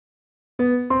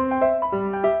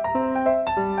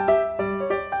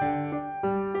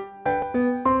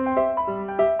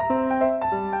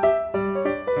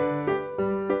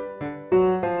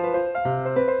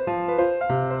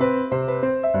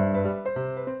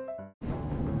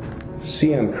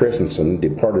C.N. Christensen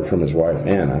departed from his wife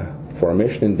Anna for a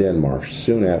mission in Denmark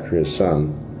soon after his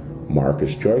son,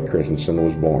 Marcus Joy Christensen,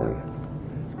 was born.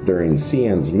 During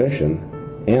C.N.'s mission,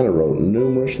 Anna wrote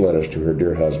numerous letters to her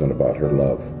dear husband about her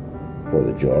love for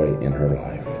the joy in her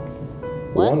life.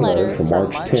 One letter from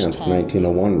March 10th,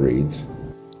 1901 reads,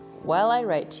 "While I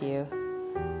write to you,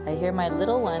 I hear my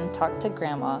little one talk to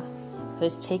Grandma, who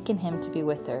has taken him to be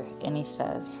with her, and he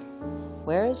says,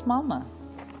 'Where is Mama?'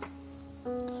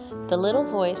 The little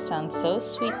voice sounds so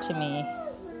sweet to me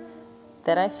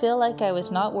that I feel like I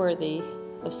was not worthy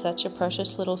of such a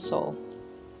precious little soul.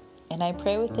 And I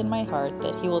pray within my heart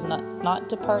that he will not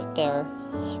depart there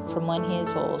from when he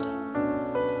is old.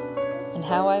 And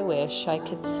how I wish I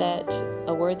could set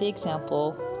a worthy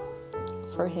example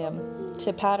for him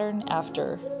to pattern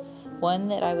after, one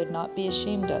that I would not be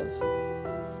ashamed of."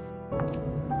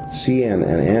 C.N.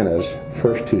 and Anna's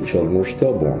first two children were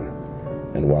stillborn,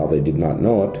 and while they did not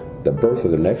know it, the birth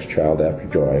of the next child after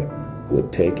Joy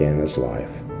would take Anna's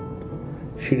life.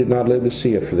 She did not live to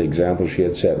see it, for the example she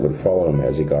had set would follow him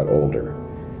as he got older.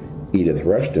 Edith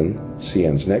Rushton,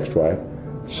 C.N.'s next wife,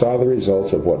 saw the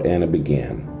results of what Anna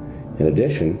began. In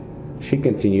addition, she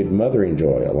continued mothering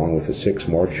Joy along with the 6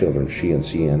 more children she and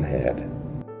C.N. had.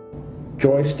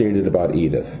 Joy stated about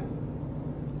Edith,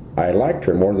 "I liked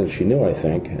her more than she knew, I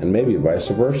think, and maybe vice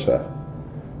versa.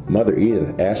 Mother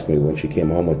Edith asked me when she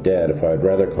came home with Dad if I would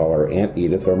rather call her Aunt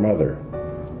Edith or Mother.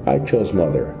 I chose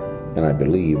Mother, and I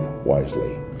believe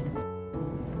wisely."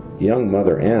 Young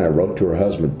Mother Anna wrote to her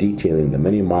husband detailing the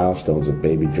many milestones of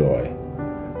baby Joy.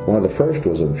 One of the first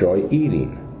was of Joy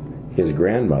eating. His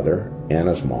grandmother,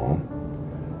 Anna's mom,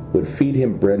 would feed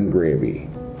him bread and gravy.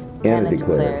 Anna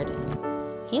declared,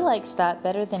 "He likes that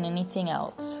better than anything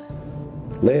else."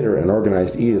 Later, an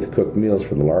organized Edith cooked meals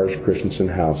for the large Christensen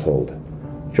household.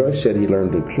 Joy said he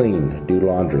learned to clean, do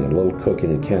laundry, and a little cooking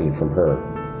and canning from her.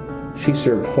 She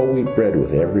served whole wheat bread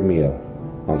with every meal.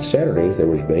 On Saturdays there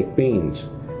was baked beans,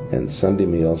 and Sunday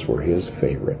meals were his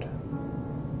favorite.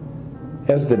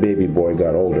 As the baby boy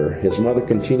got older, his mother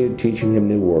continued teaching him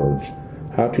new words,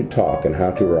 how to talk and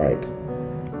how to write.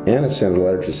 Anna sent a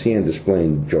letter to C.N.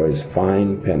 displaying Joy's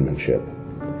fine penmanship.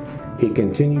 He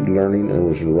continued learning and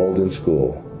was enrolled in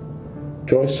school.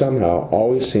 Joy somehow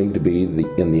always seemed to be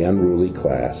in the unruly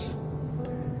class.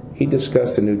 He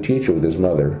discussed a new teacher with his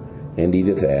mother, and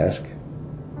Edith asked,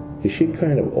 "Is she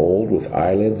kind of old with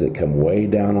eyelids that come way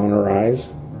down on her eyes?"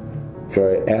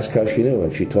 Joy asked how she knew,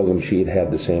 and she told him she had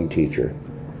had the same teacher.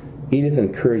 Edith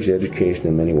encouraged education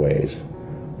in many ways.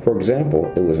 For example,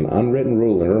 it was an unwritten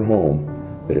rule in her home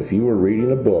that if you were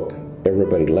reading a book,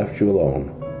 everybody left you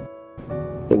alone.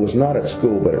 It was not at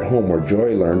school but at home where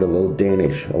Joy learned a little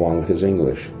Danish along with his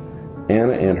English.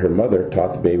 Anna and her mother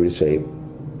taught the baby to say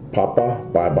Papa,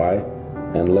 bye-bye,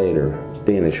 and later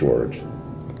Danish words.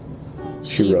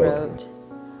 She wrote,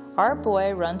 "Our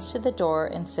boy runs to the door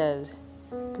and says,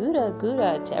 'Gouda,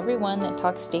 Gouda' to everyone that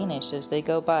talks Danish as they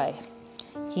go by.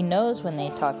 He knows when they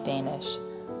talk Danish.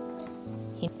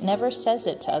 He never says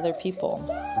it to other people."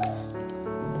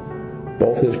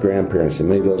 Both his grandparents and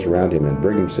many of those around him in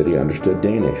Brigham City understood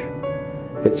Danish.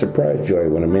 It surprised Joy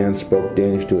when a man spoke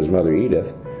Danish to his mother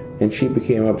Edith, and she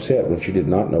became upset when she did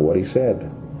not know what he said.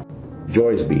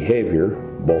 Joy's behavior,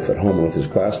 both at home and with his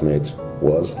classmates,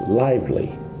 was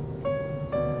lively.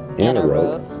 Anna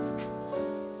wrote,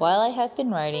 "While I have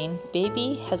been writing,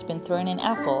 Baby has been throwing an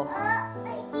apple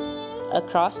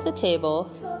across the table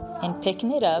and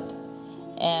picking it up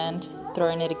and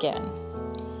throwing it again.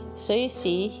 So you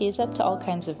see, he is up to all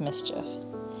kinds of mischief.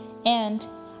 And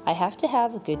I have to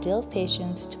have a good deal of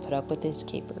patience to put up with his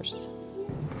capers."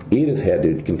 Edith had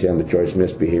to contend with Joy's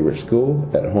misbehavior at school,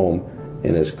 at home,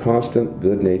 and his constant,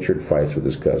 good-natured fights with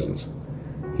his cousins.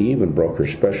 He even broke her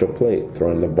special plate,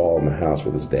 throwing the ball in the house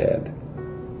with his dad.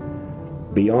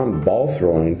 Beyond ball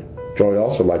throwing, Joy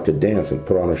also liked to dance and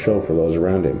put on a show for those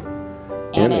around him.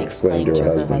 Anna explained to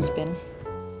her husband,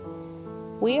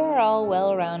 "We are all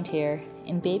well around here,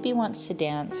 and Baby wants to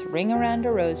dance, ring around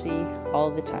a rosy all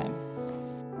the time."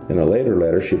 In a later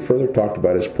letter, she further talked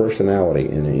about his personality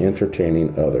in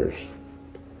entertaining others.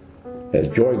 As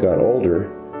Joy got older,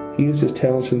 he used his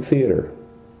talents in theater.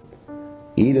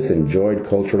 Edith enjoyed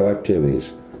cultural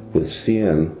activities, with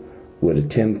C.N. would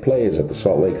attend plays at the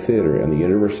Salt Lake Theater and the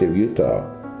University of Utah,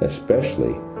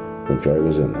 especially when Joy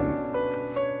was in them.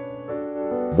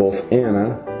 Both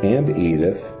Anna and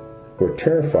Edith were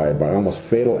terrified by almost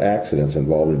fatal accidents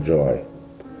involving Joy.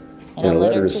 In a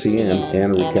letter to C.N.,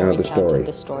 Anna recounted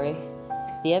the story.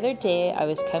 "The other day I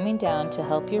was coming down to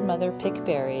help your mother pick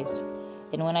berries,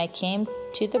 and when I came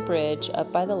to the bridge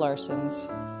up by the Larsons,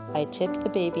 I tipped the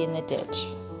baby in the ditch,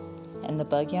 and the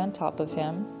buggy on top of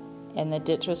him, and the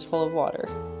ditch was full of water.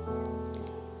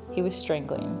 He was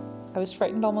strangling. I was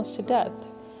frightened almost to death,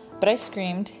 but I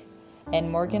screamed,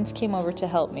 and Morgans came over to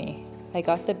help me. I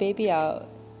got the baby out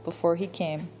before he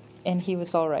came, and he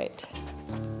was all right.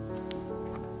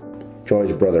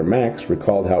 Joy's brother Max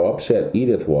recalled how upset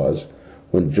Edith was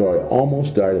when Joy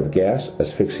almost died of gas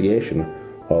asphyxiation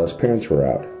while his parents were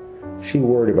out. She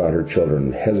worried about her children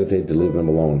and hesitated to leave them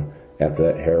alone after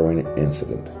that harrowing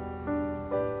incident.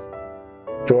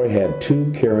 Joy had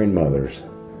 2 caring mothers.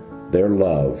 Their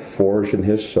love forged in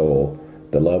his soul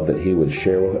the love that he would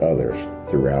share with others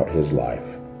throughout his life.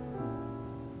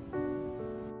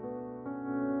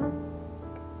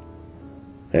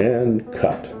 And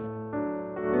cut.